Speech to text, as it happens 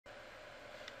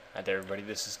Hi there everybody,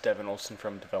 this is Devin Olson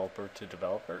from Developer to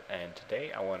Developer, and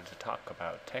today I wanted to talk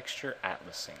about texture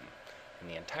atlasing and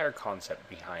the entire concept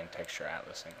behind texture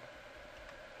atlasing.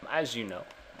 As you know,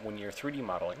 when you're 3D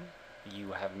modeling,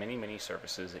 you have many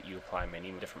surfaces that you apply many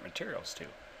different materials to.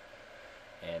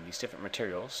 And these different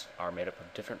materials are made up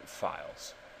of different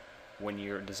files. When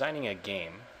you're designing a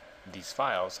game, these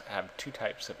files have two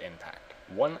types of impact.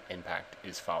 One impact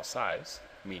is file size,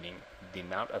 meaning the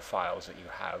amount of files that you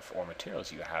have or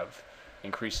materials you have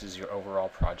increases your overall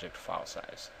project file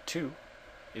size. Two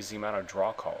is the amount of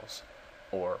draw calls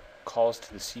or calls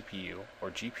to the CPU or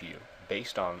GPU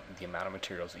based on the amount of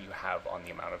materials that you have on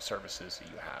the amount of surfaces that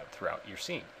you have throughout your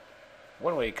scene.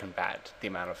 One way to combat the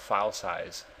amount of file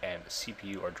size and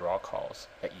CPU or draw calls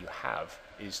that you have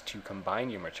is to combine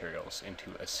your materials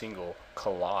into a single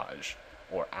collage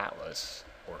or atlas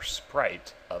or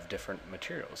sprite of different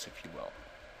materials, if you will.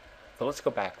 So let's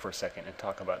go back for a second and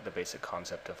talk about the basic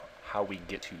concept of how we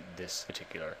get to this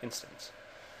particular instance.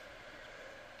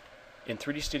 In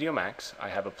 3D Studio Max, I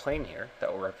have a plane here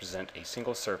that will represent a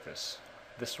single surface.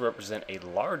 This will represent a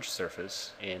large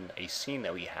surface in a scene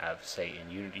that we have, say,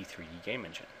 in Unity 3D Game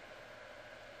Engine.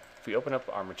 If we open up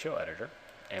our material editor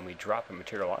and we drop a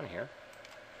material on here,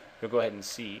 you'll go ahead and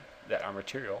see that our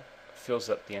material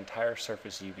fills up the entire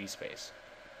surface UV space.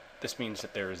 This means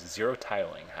that there is zero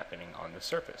tiling happening on the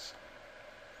surface.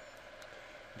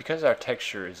 Because our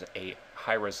texture is a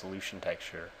high resolution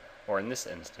texture, or in this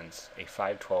instance, a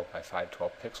 512 by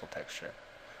 512 pixel texture,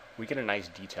 we get a nice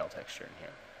detail texture in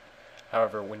here.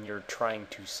 However, when you're trying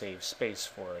to save space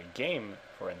for a game,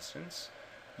 for instance,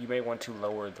 you may want to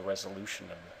lower the resolution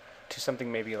of it to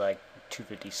something maybe like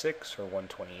 256 or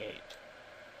 128.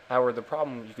 However, the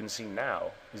problem you can see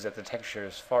now is that the texture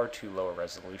is far too low a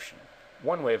resolution.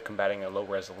 One way of combating a low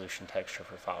resolution texture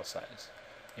for file size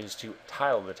is to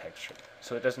tile the texture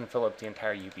so it doesn't fill up the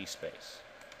entire UV space,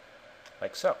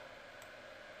 like so.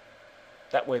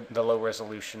 That way the low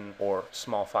resolution or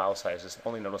small file size is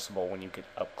only noticeable when you get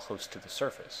up close to the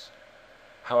surface.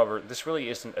 However, this really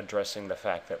isn't addressing the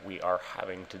fact that we are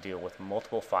having to deal with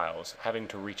multiple files, having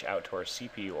to reach out to our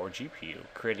CPU or GPU,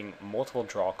 creating multiple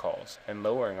draw calls, and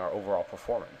lowering our overall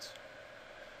performance.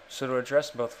 So to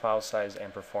address both file size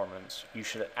and performance, you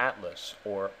should atlas,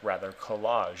 or rather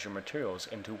collage, your materials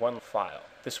into one file.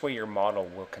 This way your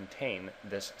model will contain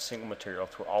this single material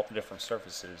through all the different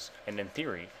surfaces, and in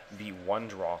theory, be one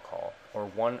draw call, or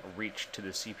one reach to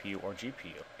the CPU or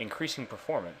GPU, increasing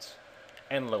performance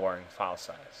and lowering file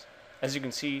size. As you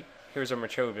can see, here's our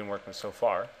material we've been working with so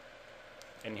far,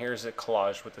 and here's a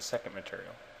collage with the second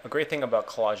material. A great thing about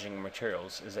collaging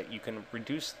materials is that you can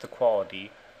reduce the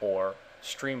quality or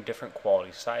stream different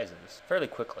quality sizes fairly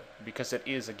quickly, because it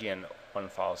is again one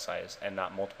file size and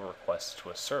not multiple requests to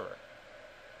a server.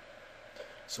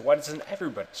 So why doesn't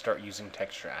everybody start using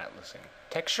texture atlasing?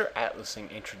 Texture atlasing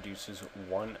introduces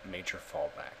one major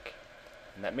fallback,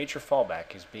 and that major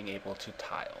fallback is being able to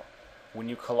tile. When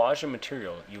you collage a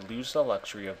material, you lose the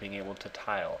luxury of being able to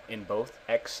tile in both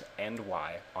X and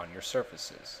Y on your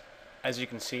surfaces. As you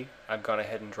can see, I've gone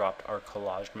ahead and dropped our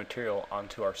collaged material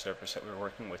onto our surface that we're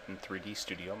working with in 3D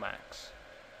Studio Max.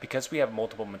 Because we have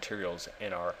multiple materials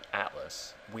in our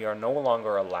atlas, we are no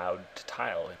longer allowed to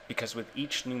tile it, because with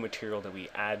each new material that we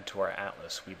add to our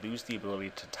atlas, we lose the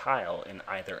ability to tile in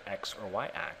either X or Y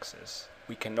axis.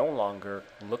 We can no longer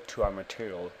look to our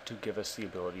material to give us the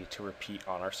ability to repeat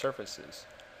on our surfaces.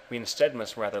 We instead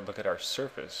must rather look at our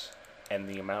surface and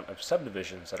the amount of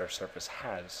subdivisions that our surface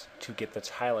has to get the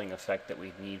tiling effect that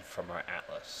we need from our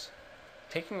atlas.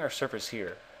 Taking our surface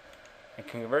here and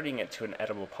converting it to an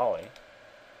editable poly,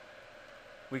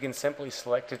 we can simply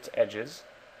select its edges,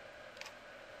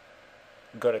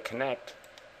 go to connect,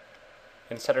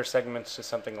 and set our segments to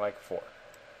something like 4.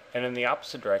 And in the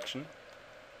opposite direction,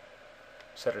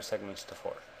 set our segments to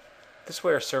 4. This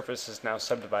way our surface is now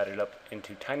subdivided up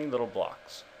into tiny little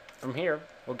blocks. From here,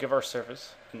 we'll give our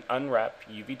surface an unwrap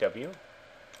UVW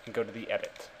and go to the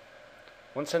edit.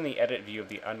 Once in the edit view of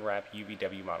the unwrap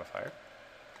UVW modifier,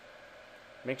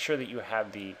 make sure that you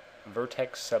have the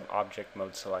vertex sub-object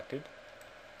mode selected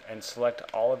and select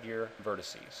all of your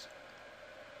vertices.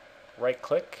 Right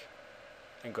click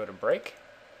and go to break,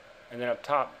 and then up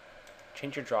top,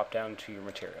 change your drop down to your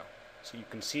material so you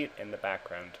can see it in the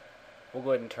background. We'll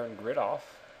go ahead and turn grid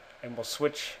off, and we'll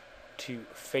switch to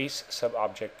face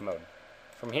sub-object mode.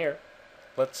 From here,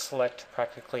 let's select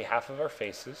practically half of our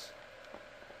faces,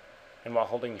 and while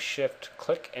holding shift,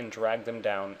 click and drag them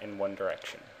down in one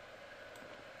direction.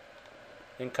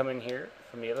 Then come in here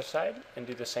from the other side and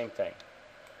do the same thing.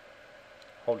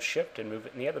 Hold shift and move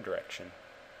it in the other direction.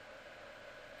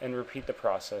 And repeat the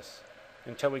process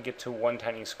until we get to one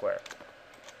tiny square.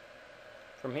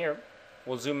 From here,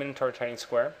 we'll zoom into our tiny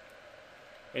square,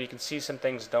 and you can see some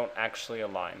things don't actually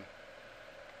align.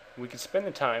 We can spend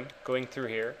the time going through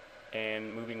here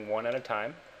and moving one at a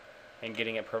time and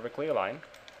getting it perfectly aligned,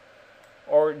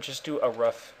 or just do a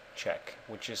rough check,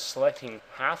 which is selecting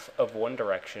half of one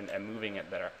direction and moving it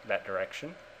that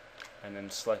direction, and then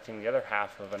selecting the other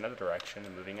half of another direction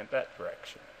and moving it that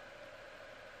direction.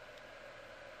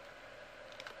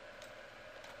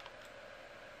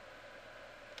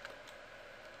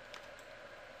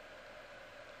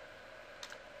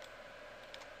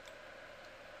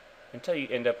 Until you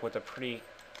end up with a pretty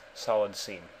solid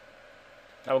scene.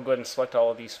 Now we'll go ahead and select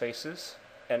all of these faces,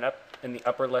 and up in the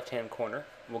upper left hand corner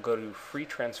we'll go to free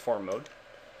transform mode,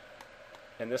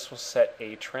 and this will set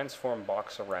a transform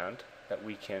box around that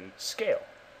we can scale.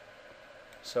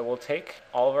 So we'll take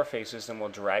all of our faces and we'll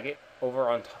drag it over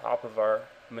on top of our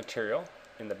material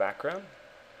in the background,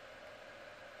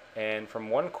 and from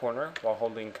one corner while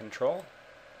holding Control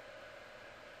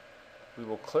we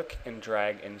will click and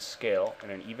drag and scale in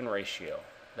an even ratio.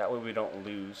 That way we don't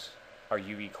lose our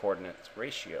UV coordinates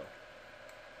ratio.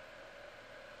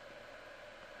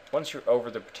 Once you're over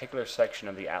the particular section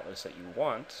of the atlas that you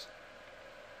want,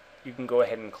 you can go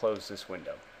ahead and close this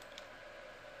window.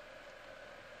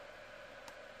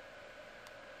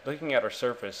 Looking at our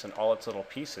surface and all its little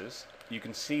pieces, you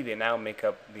can see they now make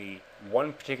up the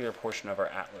one particular portion of our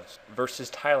atlas versus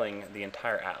tiling the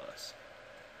entire atlas.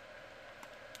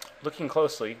 Looking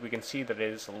closely, we can see that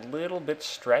it is a little bit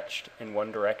stretched in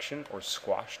one direction, or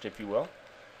squashed if you will.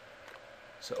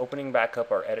 So opening back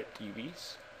up our edit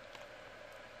UVs,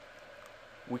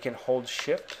 we can hold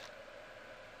shift,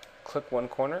 click one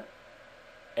corner,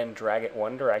 and drag it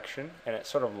one direction, and it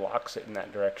sort of locks it in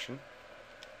that direction.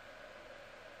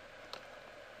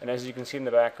 And as you can see in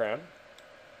the background,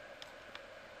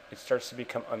 it starts to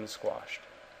become unsquashed.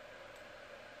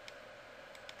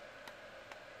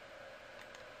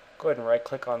 Go ahead and right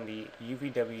click on the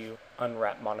UVW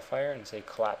unwrap modifier and say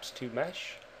collapse to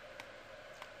mesh.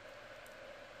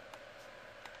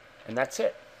 And that's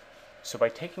it. So by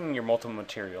taking your multiple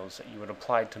materials that you would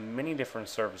apply to many different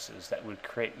surfaces that would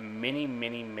create many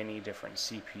different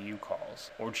CPU calls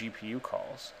or GPU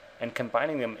calls, and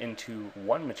combining them into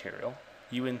one material,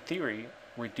 you in theory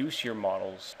reduce your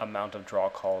model's amount of draw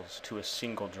calls to a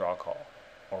single draw call,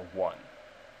 or one.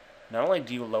 Not only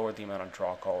do you lower the amount of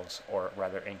draw calls, or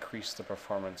rather increase the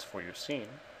performance for your scene,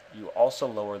 you also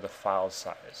lower the file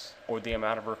size, or the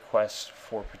amount of requests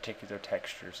for particular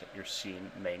textures that your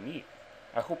scene may need.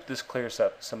 I hope this clears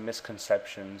up some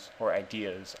misconceptions or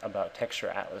ideas about texture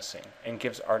atlasing, and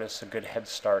gives artists a good head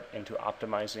start into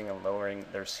optimizing and lowering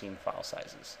their scene file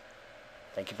sizes.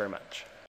 Thank you very much.